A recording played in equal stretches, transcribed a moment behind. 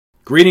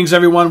Greetings,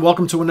 everyone.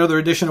 Welcome to another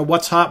edition of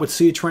What's Hot with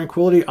Sea of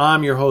Tranquility.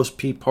 I'm your host,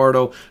 Pete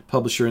Pardo,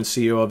 publisher and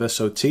CEO of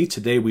SOT.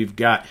 Today, we've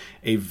got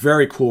a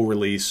very cool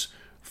release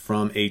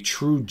from a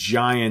true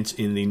giant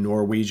in the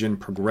Norwegian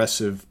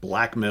progressive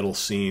black metal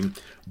scene,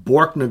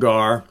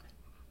 Borknagar,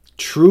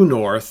 True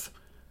North,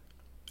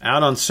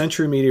 out on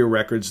Century Media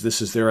Records. This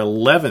is their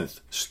 11th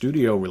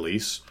studio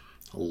release.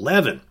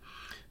 11.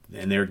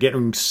 And they're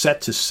getting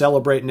set to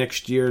celebrate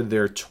next year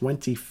their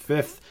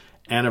 25th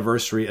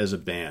anniversary as a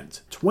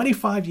band.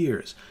 25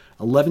 years,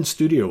 11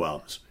 studio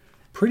albums.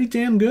 Pretty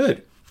damn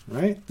good,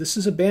 right? This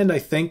is a band, I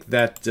think,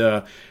 that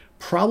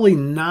probably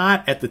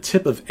not at the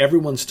tip of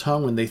everyone's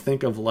tongue when they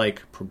think of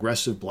like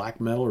progressive black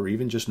metal or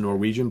even just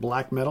Norwegian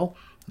black metal,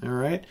 all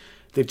right?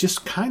 They've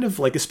just kind of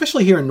like,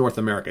 especially here in North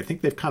America, I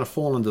think they've kind of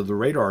fallen under the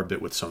radar a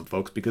bit with some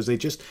folks because they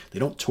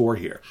don't tour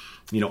here.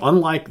 You know,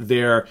 unlike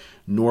their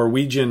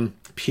Norwegian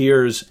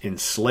peers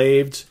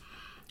Enslaved,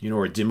 you know,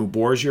 or Dimmu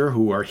Borgir,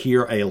 who are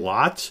here a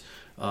lot,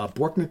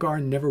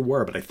 Borknagar never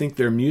were, but I think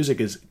their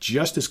music is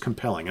just as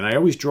compelling. And I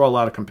always draw a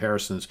lot of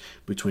comparisons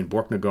between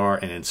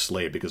Borknagar and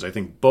Enslaved because I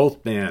think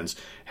both bands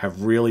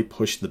have really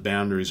pushed the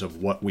boundaries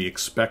of what we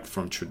expect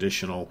from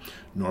traditional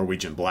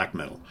Norwegian black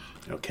metal.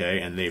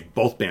 Okay, and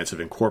both bands have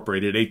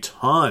incorporated a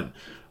ton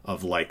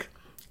of like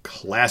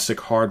classic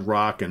hard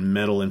rock and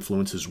metal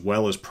influence as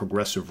well as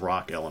progressive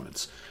rock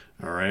elements.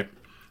 All right.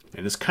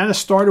 And it's kind of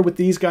started with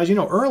these guys, you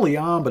know, early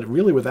on, but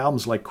really with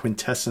albums like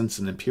Quintessence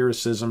and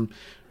Empiricism,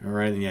 all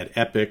right, and you had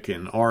Epic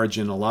and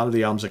Origin, a lot of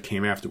the albums that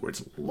came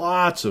afterwards.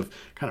 Lots of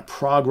kind of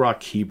prog rock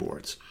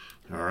keyboards,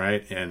 all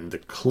right, and the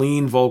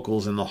clean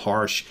vocals and the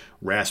harsh,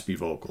 raspy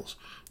vocals,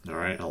 all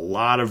right, and a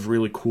lot of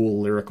really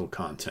cool lyrical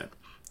content,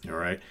 all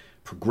right,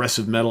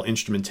 progressive metal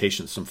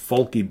instrumentation, some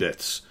folky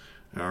bits,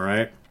 all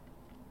right.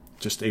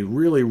 Just a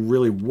really,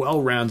 really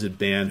well-rounded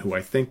band who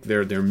I think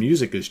their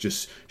music is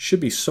just should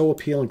be so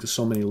appealing to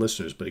so many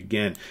listeners. But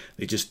again,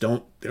 they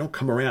don't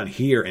come around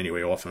here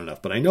anyway often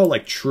enough. But I know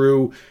like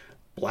true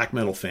black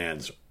metal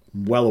fans,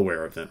 well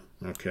aware of them.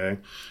 Okay,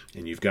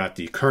 and you've got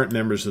the current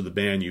members of the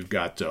band. You've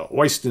got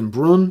Øystein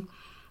Brun,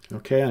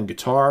 okay, on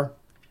guitar,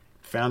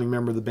 founding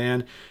member of the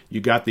band.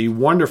 You got the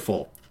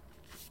wonderful,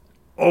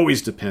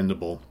 always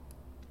dependable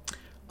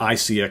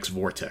ICX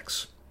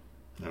Vortex,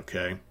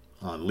 okay,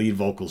 on lead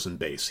vocals and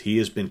bass. He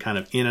has been kind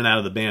of in and out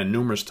of the band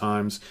numerous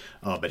times,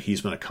 but he's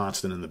been a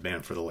constant in the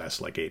band for the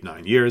last like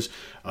 8-9 years.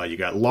 You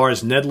got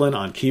Lars Nedlund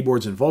on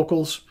keyboards and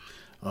vocals,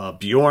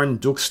 Bjorn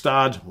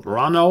Dugstad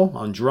Rano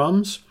on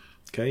drums.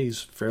 Okay,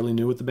 he's fairly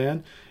new with the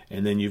band.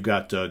 And then you've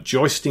got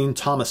Joystein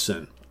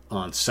Thomason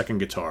on second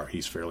guitar.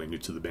 He's fairly new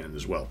to the band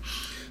as well.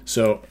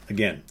 So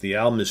again, the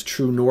album is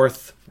True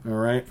North. All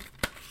right.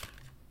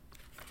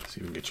 Let's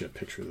see if we can get you a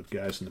picture of the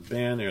guys in the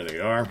band. There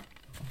they are.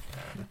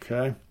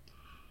 Okay.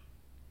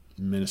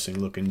 Menacing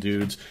looking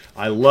dudes.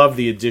 I love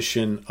the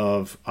addition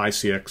of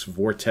ICX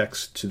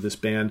Vortex to this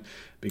band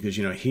because,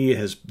 you know, he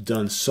has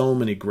done so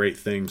many great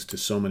things to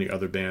so many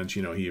other bands.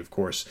 You know, he, of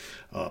course,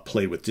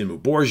 played with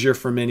Dimmu Borgir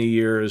for many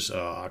years,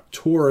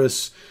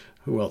 Arcturus.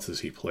 Who else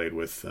has he played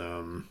with?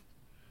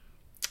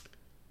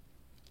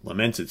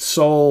 Lamented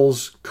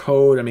Souls,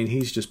 Code. I mean, he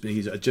just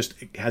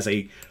has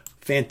a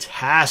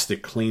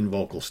fantastic clean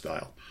vocal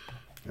style.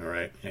 All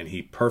right. And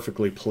he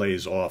perfectly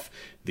plays off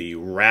the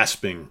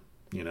rasping,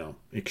 you know,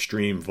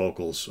 extreme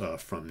vocals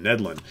from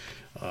Nedlund.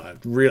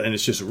 And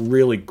it's just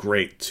really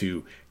great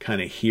to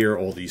kind of hear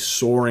all these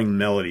soaring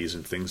melodies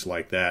and things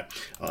like that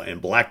in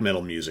black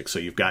metal music. So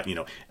you've got, you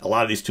know, a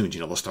lot of these tunes,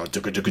 you know, they'll start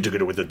with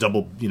the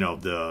double, you know,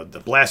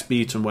 the blast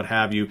beats and what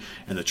have you,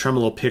 and the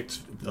tremolo picked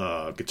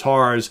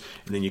guitars,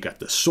 and then you got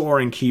the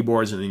soaring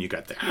keyboards, and then you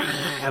got the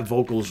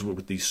vocals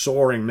with these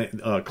soaring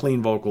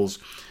clean vocals.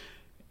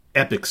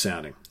 Epic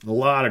sounding. A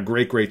lot of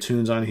great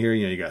tunes on here.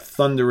 You know, you got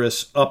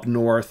Thunderous, Up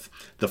North,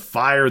 The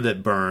Fire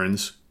That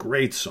Burns,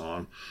 great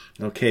song.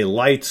 Okay,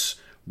 Lights,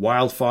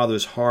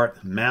 Wildfather's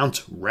Heart,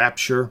 Mount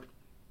Rapture.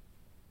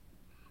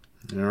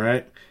 All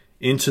right.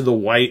 Into the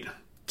White,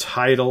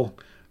 Title,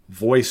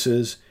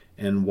 Voices,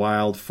 and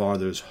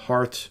Wildfather's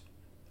Heart.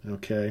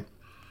 Okay.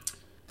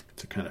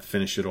 To kind of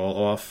finish it all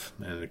off.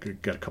 And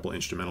it got a couple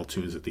instrumental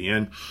tunes at the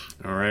end.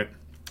 All right.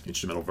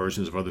 Instrumental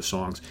versions of other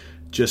songs.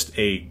 Just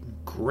a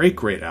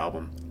great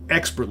album,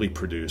 expertly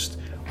produced.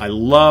 I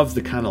love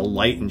the kind of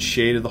light and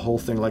shade of the whole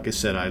thing. Like I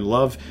said, I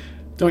love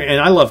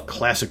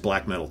classic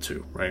black metal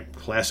too, right?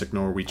 Classic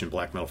Norwegian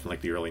black metal from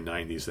like the early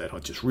 90s,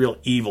 that just real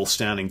evil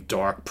sounding,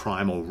 dark,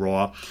 primal,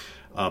 raw.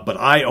 But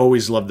I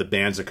always love the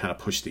bands that kind of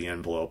push the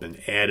envelope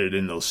and added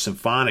in those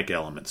symphonic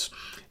elements.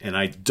 And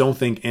I don't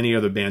think any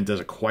other band does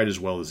it quite as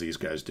well as these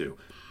guys do.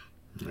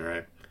 All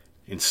right.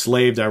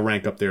 Enslaved, I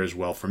rank up there as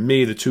well. For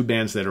me, the two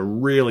bands that are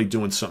really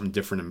doing something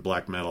different in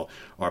black metal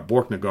are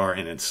Borknagar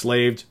and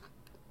Enslaved.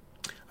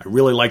 I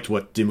really liked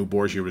what Dimmu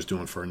Borgir was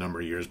doing for a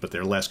number of years, but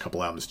their last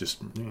couple albums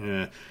just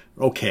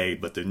okay,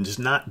 but they're just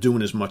not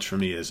doing as much for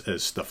me as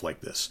stuff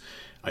like this.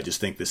 I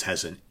just think this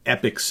has an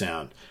epic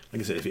sound.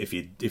 Like I said,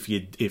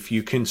 if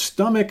you can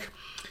stomach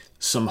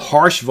some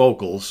harsh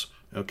vocals,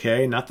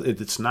 Okay,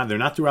 they're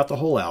not throughout the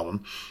whole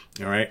album,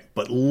 all right,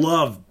 but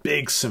love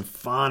big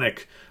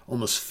symphonic,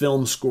 almost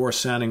film score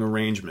sounding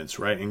arrangements,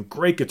 right, and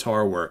great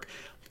guitar work,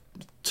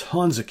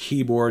 tons of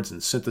keyboards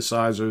and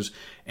synthesizers,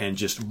 and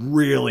just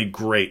really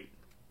great,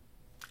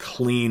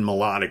 clean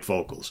melodic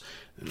vocals.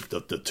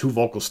 The two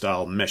vocal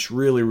style mesh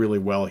really, really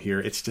well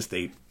here. It's just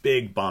a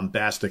big,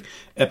 bombastic,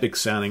 epic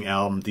sounding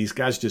album. These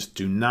guys just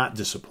do not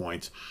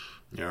disappoint.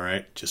 All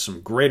right, just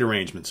some great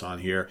arrangements on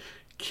here.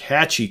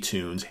 Catchy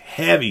tunes,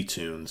 heavy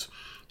tunes.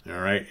 All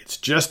right, it's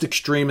just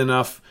extreme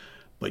enough,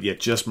 but yet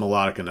just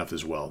melodic enough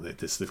as well.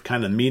 It's the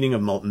kind of meaning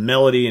of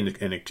melody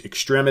and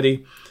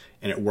extremity,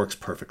 and it works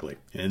perfectly.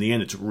 And in the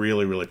end, it's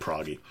really, really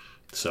proggy.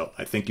 So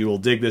I think you will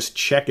dig this.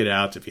 Check it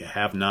out if you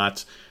have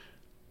not.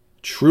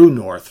 True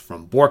North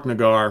from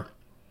Borknagar,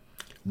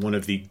 one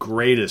of the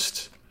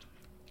greatest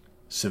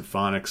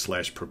symphonic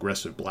 /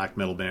 progressive black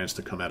metal bands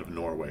to come out of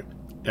Norway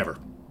ever.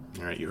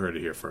 All right, you heard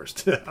it here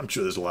first. I'm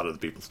sure there's a lot of other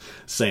people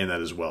saying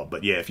that as well.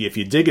 But yeah, if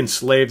you dig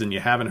Enslaved and you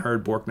haven't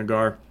heard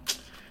Borknagar,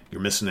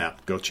 you're missing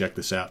out. Go check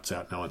this out. It's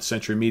out now on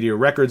Century Media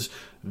Records.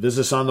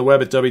 Visit us on the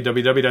web at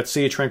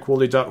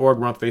www.seatranquility.org.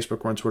 We're on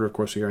Facebook, we're on Twitter, of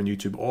course, we're here on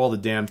YouTube all the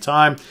damn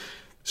time.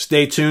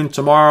 Stay tuned.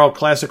 Tomorrow,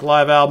 Classic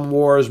Live Album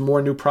Wars,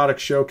 more new product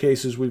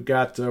showcases. We've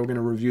got, we're going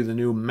to review the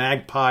new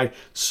Magpie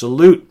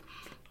Salute.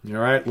 All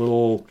right,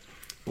 little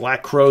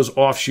Black Crowes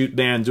offshoot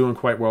band doing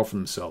quite well for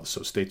themselves.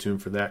 So stay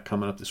tuned for that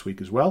coming up this week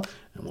as well.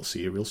 And we'll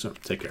see you real soon.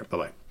 Take care.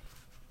 Bye-bye.